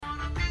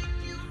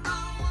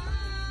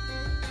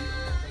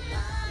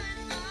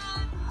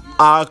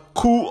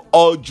Aku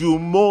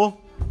Ojumo.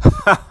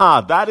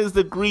 That is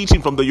the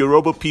greeting from the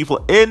Yoruba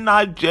people in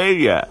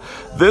Nigeria.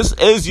 This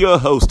is your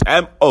host,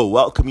 M.O.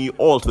 Welcoming you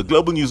all to the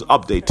Global News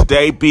Update.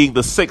 Today being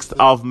the 6th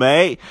of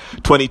May,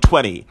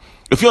 2020.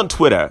 If you're on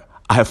Twitter,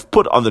 I have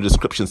put on the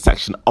description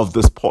section of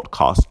this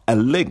podcast a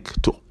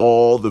link to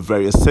all the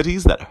various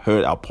cities that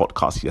heard our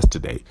podcast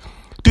yesterday.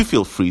 Do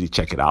feel free to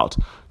check it out.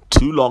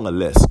 Too long a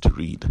list to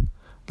read.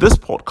 This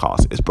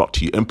podcast is brought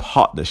to you in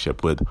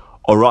partnership with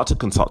Orata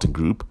Consulting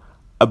Group,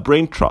 a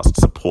brain trust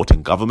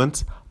supporting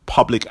governments,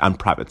 public and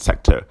private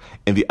sector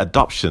in the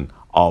adoption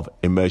of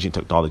emerging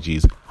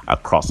technologies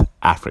across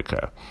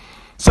Africa.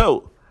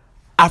 So,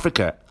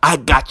 Africa, I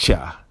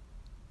gotcha.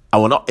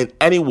 And we're not in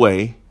any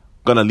way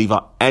going to leave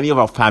out any of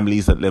our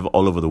families that live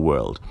all over the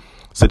world.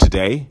 So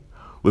today,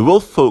 we will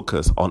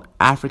focus on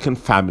African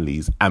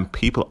families and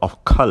people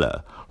of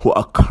color who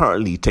are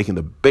currently taking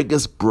the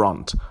biggest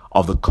brunt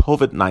of the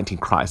COVID-19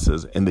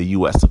 crisis in the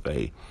US of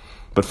A.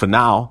 But for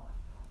now,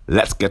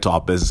 let's get to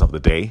our business of the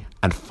day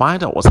and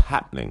find out what's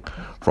happening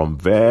from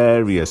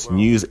various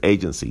news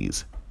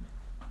agencies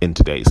in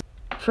today's.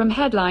 From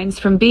headlines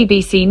from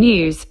BBC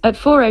News at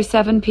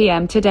 4:07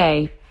 p.m.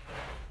 today.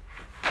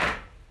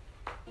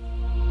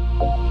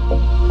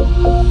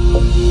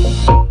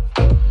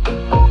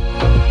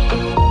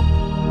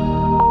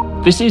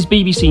 This is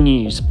BBC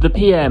News. The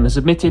PM has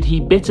admitted he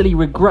bitterly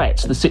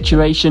regrets the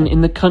situation in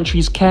the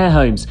country's care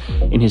homes.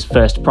 In his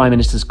first Prime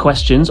Minister's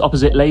questions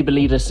opposite Labour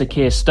leader Sir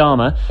Keir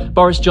Starmer,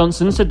 Boris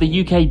Johnson said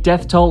the UK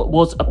death toll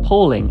was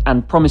appalling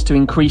and promised to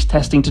increase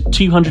testing to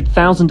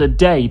 200,000 a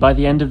day by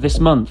the end of this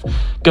month.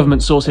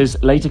 Government sources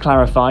later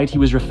clarified he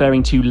was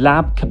referring to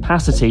lab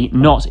capacity,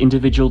 not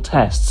individual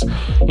tests.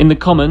 In the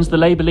Commons, the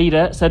Labour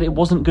leader said it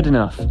wasn't good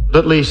enough.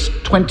 At least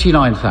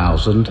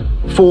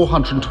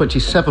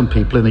 29,427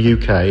 people in the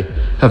UK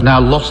have now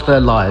lost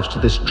their lives to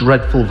this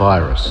dreadful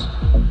virus.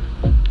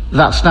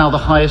 That's now the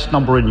highest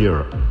number in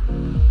Europe.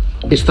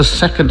 It's the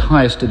second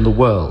highest in the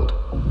world.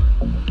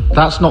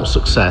 That's not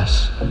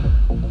success,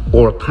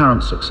 or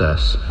apparent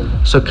success.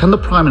 So can the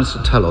Prime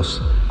Minister tell us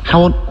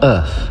how on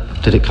earth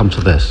did it come to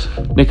this?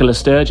 Nicola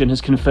Sturgeon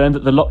has confirmed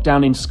that the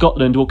lockdown in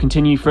Scotland will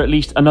continue for at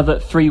least another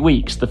 3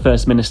 weeks. The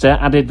First Minister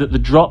added that the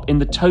drop in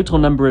the total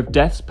number of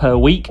deaths per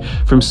week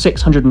from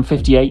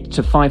 658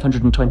 to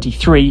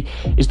 523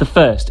 is the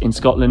first in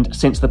Scotland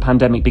since the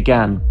pandemic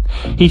began.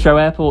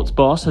 Heathrow Airport's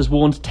boss has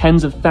warned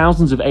tens of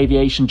thousands of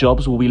aviation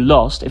jobs will be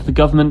lost if the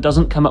government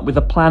doesn't come up with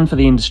a plan for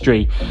the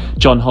industry.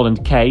 John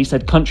Holland Kay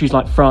said countries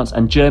like France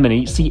and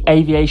Germany see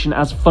aviation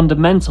as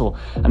fundamental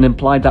and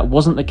implied that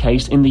wasn't the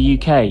case in the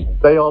UK.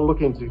 They are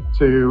looking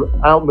to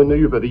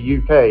outmaneuver the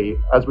UK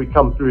as we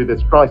come through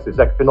this crisis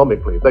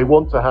economically. They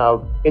want to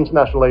have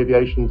international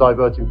aviation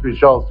diverting through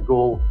Charles de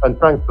Gaulle and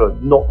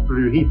Frankfurt, not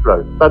through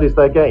Heathrow. That is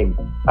their game.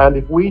 And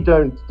if we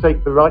don't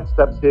take the right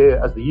steps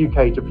here as the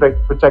UK to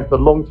protect the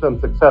long-term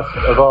success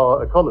of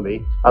our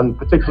economy, and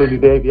particularly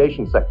the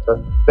aviation sector,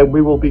 then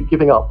we will be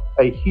giving up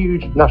a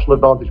huge national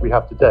advantage we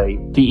have today.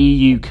 The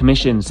EU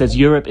Commission says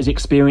Europe is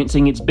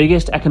experiencing its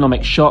biggest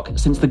economic shock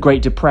since the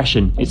Great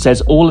Depression. It says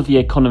all of the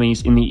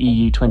economies in the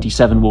EU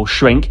 27 will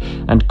shrink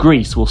and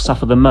Greece will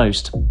suffer the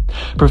most.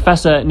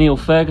 Professor Neil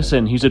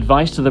Ferguson, whose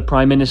advice to the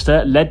Prime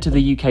Minister led to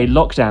the UK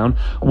lockdown,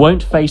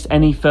 won't face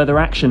any further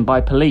action by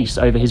police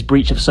over his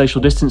breach of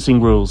social distancing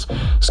rules.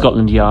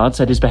 Scotland Yard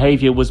said his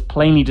behaviour was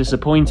plainly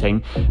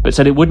disappointing, but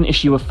said it wouldn't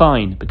issue a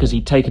fine because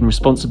he'd taken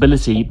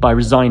responsibility by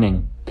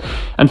resigning.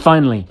 And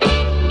finally,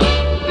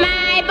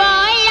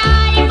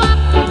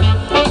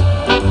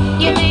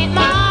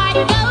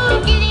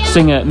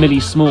 singer Millie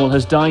Small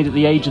has died at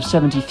the age of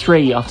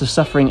 73 after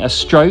suffering a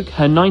stroke.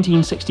 Her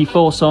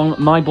 1964 song,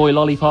 My Boy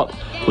Lollipop,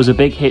 was a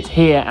big hit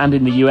here and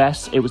in the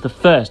US. It was the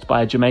first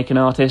by a Jamaican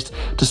artist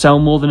to sell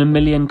more than 1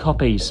 million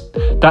copies.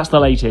 That's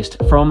the latest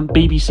from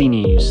BBC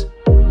News.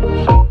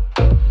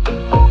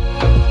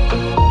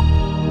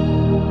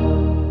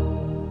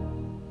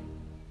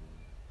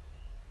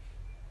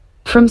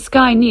 From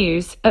Sky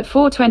News at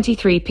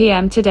 4:23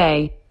 p.m.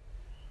 today.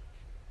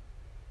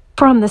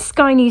 From the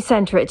Sky News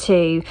Centre at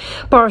 2,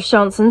 Boris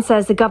Johnson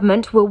says the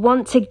government will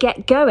want to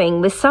get going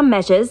with some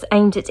measures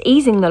aimed at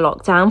easing the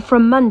lockdown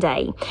from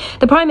Monday.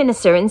 The Prime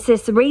Minister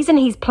insists the reason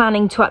he's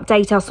planning to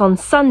update us on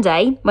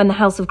Sunday, when the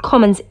House of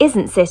Commons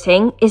isn't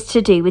sitting, is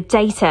to do with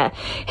data.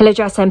 He'll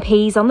address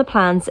MPs on the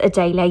plans a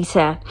day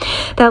later.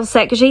 The Health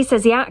Secretary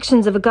says the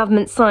actions of a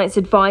government science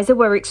advisor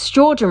were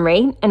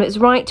extraordinary and it was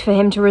right for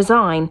him to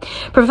resign.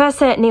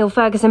 Professor Neil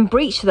Ferguson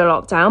breached the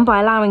lockdown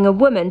by allowing a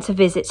woman to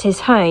visit his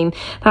home.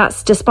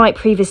 That's despite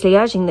previously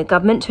urging the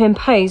government to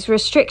impose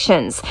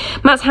restrictions.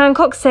 Matt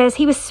Hancock says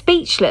he was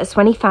speechless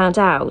when he found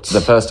out. The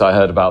first I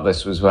heard about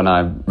this was when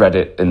I read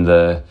it in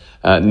the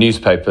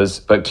newspapers.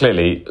 But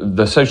clearly,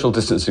 the social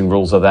distancing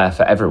rules are there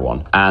for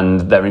everyone,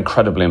 and they're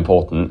incredibly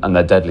important and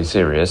they're deadly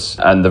serious.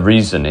 And the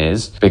reason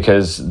is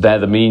because they're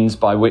the means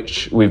by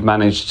which we've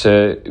managed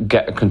to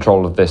get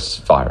control of this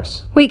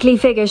virus. Weekly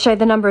figures show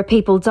the number of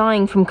people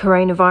dying from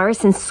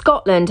coronavirus in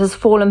Scotland has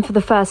fallen for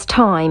the first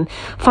time.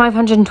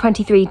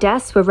 523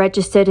 deaths were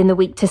registered in the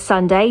week to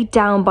Sunday,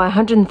 down by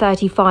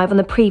 135 on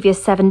the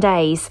previous 7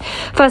 days.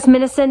 First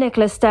Minister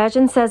Nicola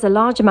Sturgeon says a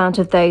large amount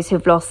of those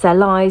who've lost their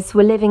lives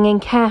were living in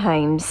care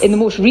homes. In the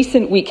most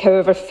recent week,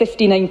 however,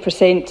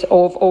 59%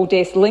 of all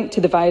deaths linked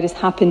to the virus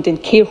happened in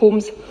care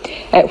homes.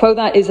 While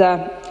that is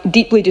a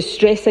deeply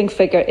distressing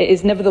figure, it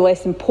is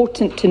nevertheless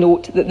important to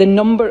note that the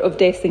number of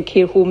deaths in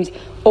care homes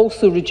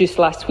also reduced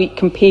last week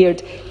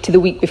compared to the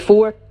week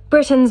before.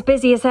 Britain's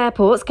busiest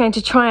airport's going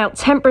to try out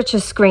temperature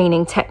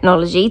screening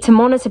technology to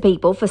monitor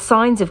people for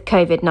signs of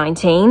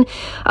COVID-19.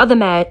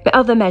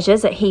 Other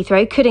measures at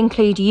Heathrow could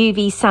include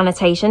UV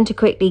sanitation to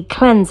quickly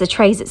cleanse the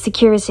trays at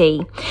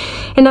security.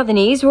 In other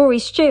news, Rory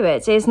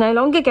Stewart is no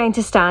longer going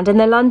to stand in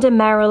the London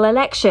mayoral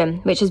election,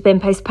 which has been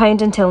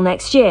postponed until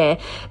next year.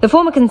 The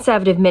former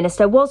Conservative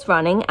minister was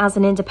running as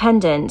an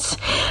independent.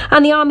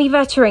 And the Army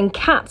veteran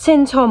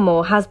Captain Tom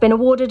Moore has been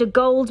awarded a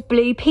Gold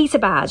Blue Peter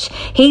badge.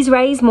 He's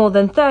raised more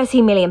than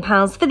 £30 million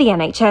for the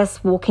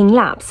NHS walking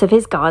laps of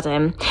his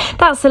garden.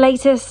 That's the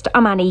latest.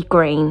 I'm Annie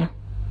Green.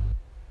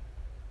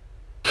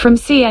 From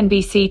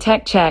CNBC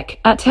Tech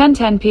Check at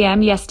 10:10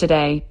 p.m.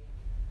 yesterday.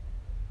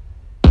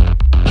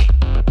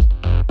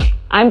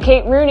 I'm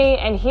Kate Rooney,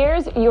 and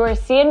here's your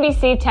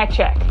CNBC Tech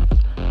Check.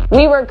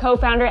 WeWork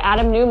co-founder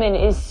Adam Neumann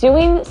is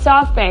suing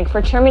SoftBank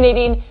for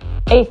terminating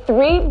a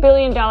 $3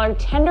 billion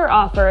tender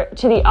offer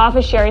to the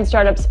office-sharing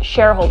startup's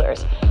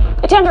shareholders.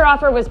 The tender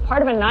offer was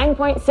part of a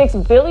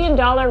 $9.6 billion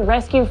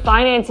rescue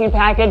financing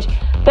package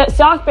that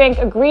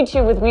SoftBank agreed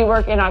to with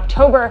WeWork in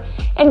October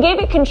and gave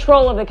it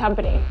control of the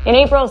company. In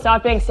April,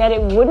 SoftBank said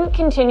it wouldn't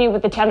continue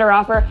with the tender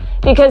offer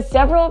because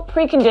several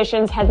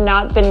preconditions had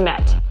not been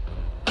met.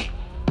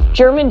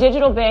 German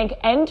digital bank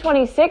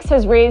N26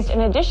 has raised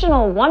an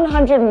additional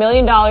 $100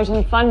 million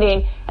in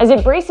funding as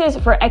it braces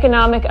for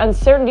economic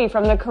uncertainty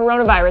from the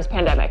coronavirus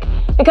pandemic.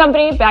 The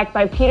company, backed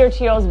by Peter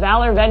Thiel's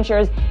Valor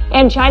Ventures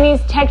and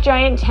Chinese tech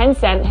giant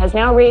Tencent, has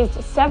now raised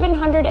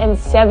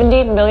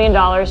 $770 million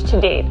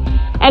to date.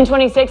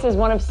 N26 is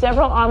one of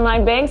several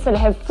online banks that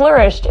have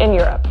flourished in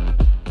Europe.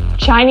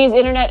 Chinese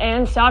internet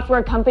and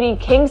software company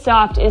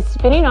Kingsoft is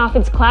spinning off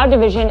its cloud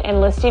division and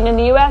listing in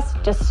the U.S.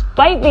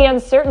 despite the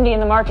uncertainty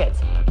in the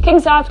markets.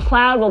 Kingsoft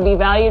Cloud will be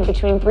valued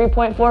between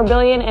 $3.4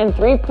 billion and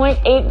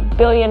 $3.8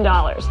 billion.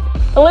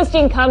 The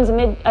listing comes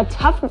amid a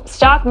tough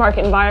stock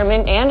market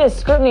environment and as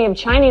scrutiny of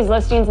Chinese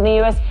listings in the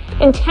U.S.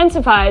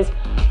 intensifies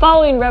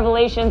following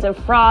revelations of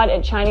fraud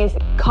at Chinese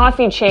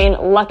coffee chain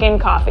Luckin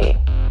Coffee.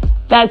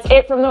 That's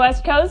it from the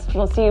West Coast.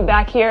 We'll see you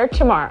back here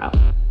tomorrow.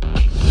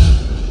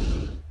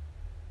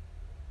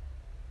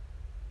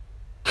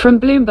 From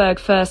Bloomberg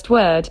First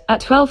Word at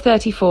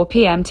 12:34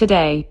 p.m.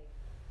 today.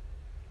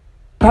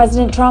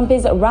 President Trump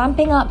is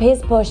ramping up his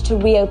push to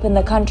reopen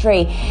the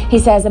country. He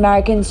says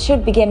Americans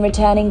should begin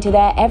returning to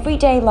their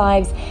everyday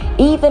lives,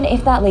 even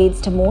if that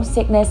leads to more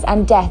sickness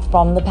and death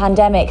from the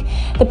pandemic.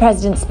 The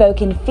president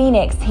spoke in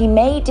Phoenix. He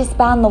may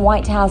disband the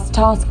White House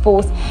task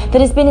force that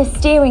has been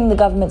steering the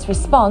government's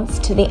response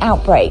to the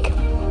outbreak.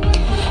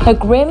 A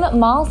grim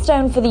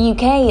milestone for the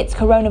UK. Its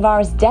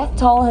coronavirus death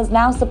toll has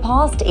now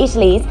surpassed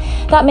Italy's.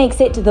 That makes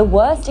it the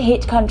worst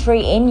hit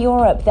country in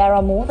Europe. There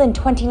are more than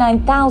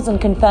 29,000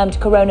 confirmed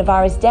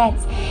coronavirus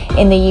deaths.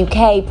 In the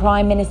UK,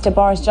 Prime Minister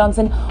Boris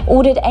Johnson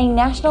ordered a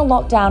national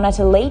lockdown at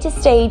a later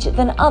stage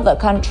than other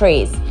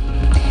countries.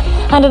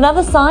 And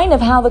another sign of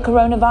how the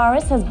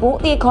coronavirus has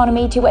brought the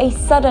economy to a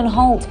sudden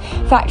halt.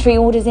 Factory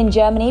orders in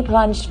Germany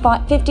plunged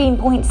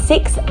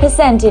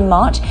 15.6% in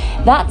March.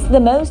 That's the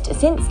most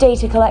since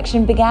data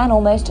collection began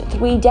almost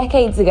 3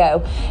 decades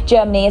ago.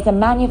 Germany is a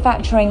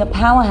manufacturing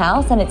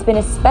powerhouse, and it's been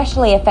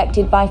especially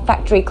affected by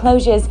factory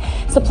closures,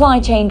 supply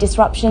chain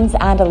disruptions,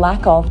 and a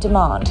lack of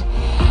demand.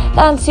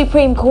 And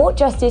Supreme Court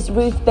Justice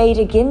Ruth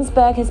Bader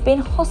Ginsburg has been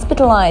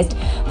hospitalized.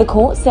 The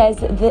court says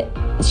that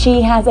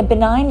she has a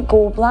benign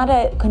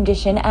gallbladder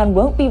condition and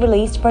won't be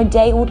released for a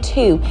day or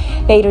two.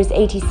 Bader is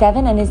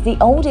 87 and is the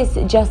oldest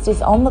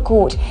justice on the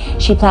court.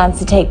 She plans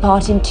to take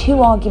part in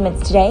 2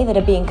 arguments today that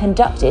are being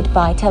conducted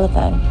by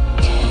telephone.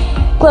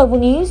 Global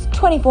news,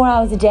 24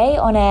 hours a day,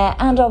 on air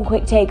and on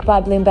Quick Take by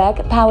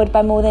Bloomberg, powered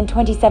by more than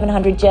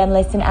 2,700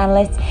 journalists and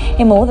analysts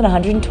in more than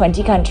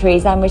 120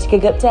 countries. I'm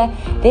Ritika Gupta.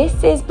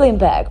 This is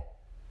Bloomberg.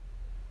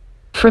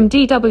 From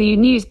DW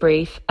News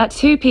Brief at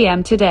 2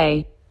 p.m.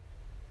 today.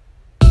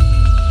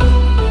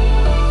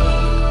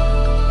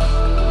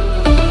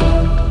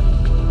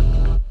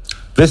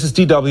 This is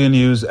DW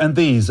News, and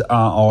these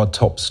are our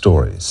top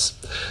stories.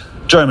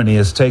 Germany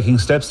is taking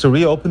steps to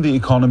reopen the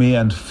economy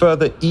and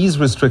further ease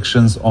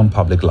restrictions on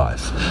public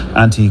life.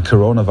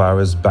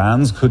 Anti-coronavirus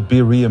bans could be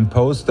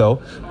reimposed,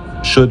 though,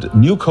 should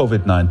new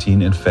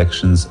COVID-19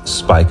 infections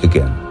spike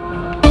again.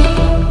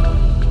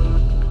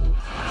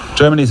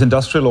 Germany's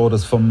industrial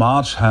orders for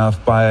March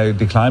have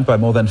declined by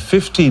more than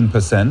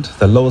 15%,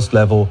 the lowest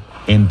level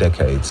in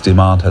decades.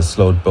 Demand has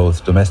slowed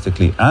both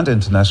domestically and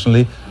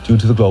internationally due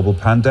to the global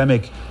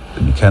pandemic.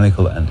 The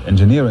mechanical and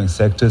engineering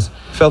sectors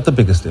felt the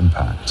biggest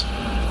impact.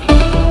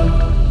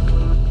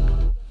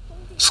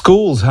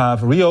 Schools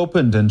have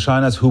reopened in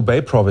China's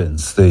Hubei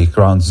province, the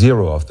ground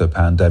zero of the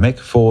pandemic,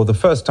 for the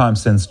first time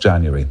since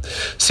January.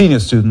 Senior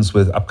students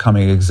with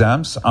upcoming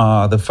exams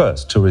are the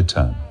first to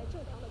return.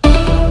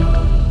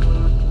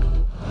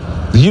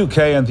 The UK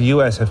and the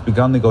US have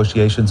begun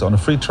negotiations on a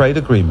free trade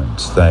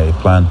agreement. They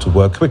plan to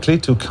work quickly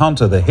to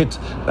counter the hit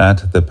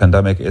that the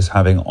pandemic is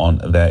having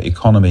on their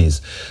economies.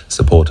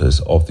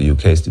 Supporters of the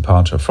UK's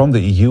departure from the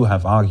EU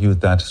have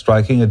argued that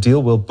striking a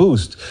deal will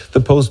boost the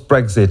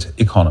post-Brexit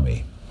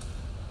economy.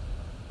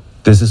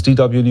 This is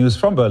DW News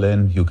from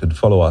Berlin. You can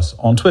follow us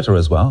on Twitter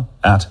as well,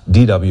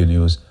 @DW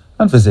News,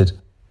 and visit.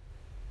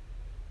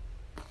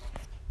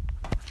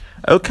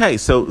 Okay,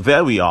 so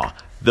there we are.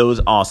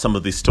 Those are some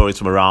of the stories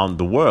from around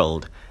the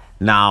world.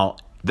 Now,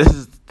 this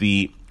is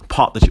the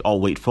part that you all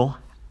wait for.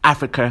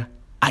 Africa,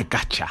 I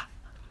gotcha.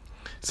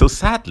 So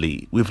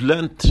sadly, we've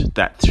learned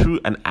that through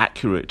an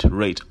accurate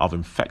rate of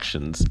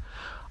infections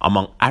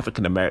among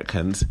African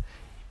Americans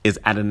is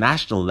at a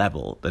national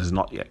level that is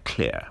not yet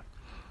clear.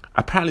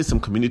 Apparently, some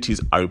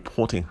communities are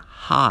reporting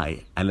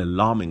high and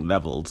alarming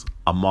levels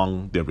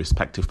among their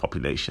respective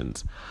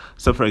populations.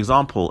 So, for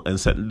example, in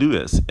St.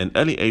 Louis, in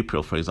early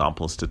April, for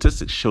example,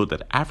 statistics showed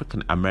that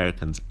African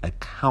Americans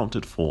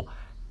accounted for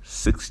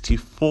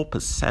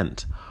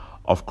 64%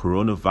 of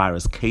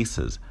coronavirus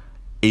cases,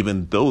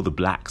 even though the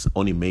blacks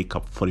only make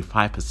up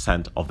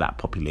 45% of that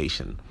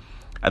population.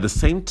 At the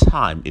same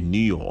time, in New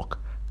York,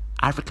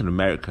 African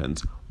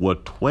Americans were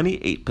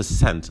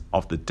 28%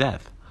 of the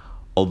death,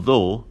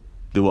 although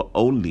they were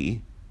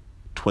only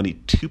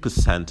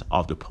 22%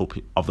 of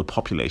the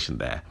population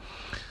there.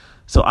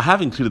 So I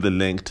have included the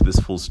link to this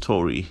full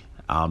story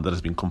that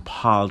has been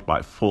compiled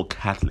by 4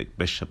 Catholic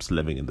bishops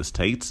living in the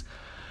States.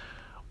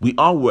 We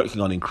are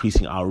working on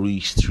increasing our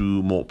reach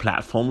through more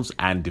platforms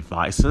and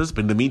devices.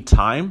 But in the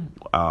meantime,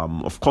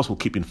 of course, we'll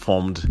keep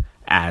informed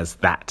as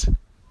that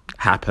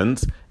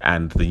happens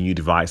and the new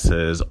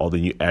devices or the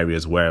new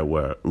areas where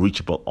we're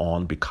reachable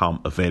on become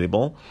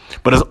available.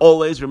 But as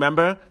always,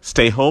 remember,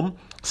 stay home,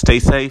 stay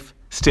safe,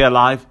 stay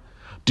alive.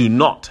 Do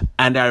not,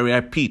 and I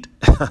repeat,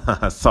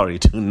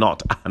 do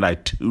not, and I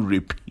do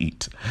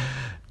repeat,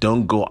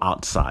 don't go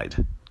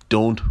outside.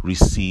 Don't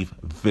receive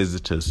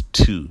visitors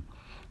too.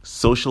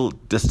 Social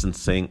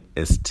distancing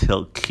is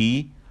still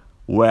key.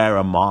 Wear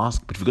a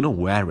mask, but if you're going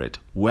to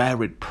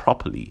wear it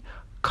properly.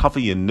 Cover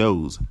your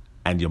nose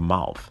and your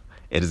mouth.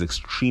 It is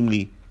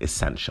extremely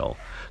essential.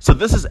 So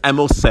this is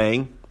Emo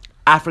saying,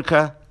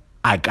 Africa,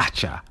 I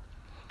gotcha.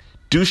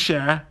 Do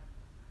share,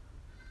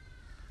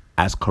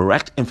 as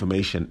correct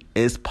information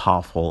is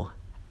powerful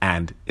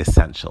and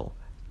essential.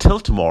 Till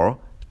tomorrow,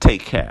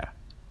 take care.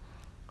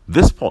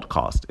 This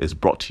podcast is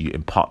brought to you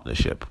in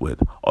partnership with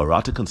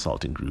Orata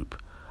Consulting Group,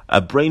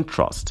 a brain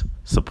trust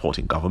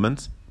supporting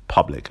governments,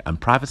 public and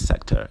private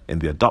sector in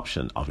the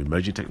adoption of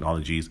emerging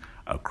technologies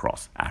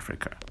across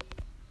Africa.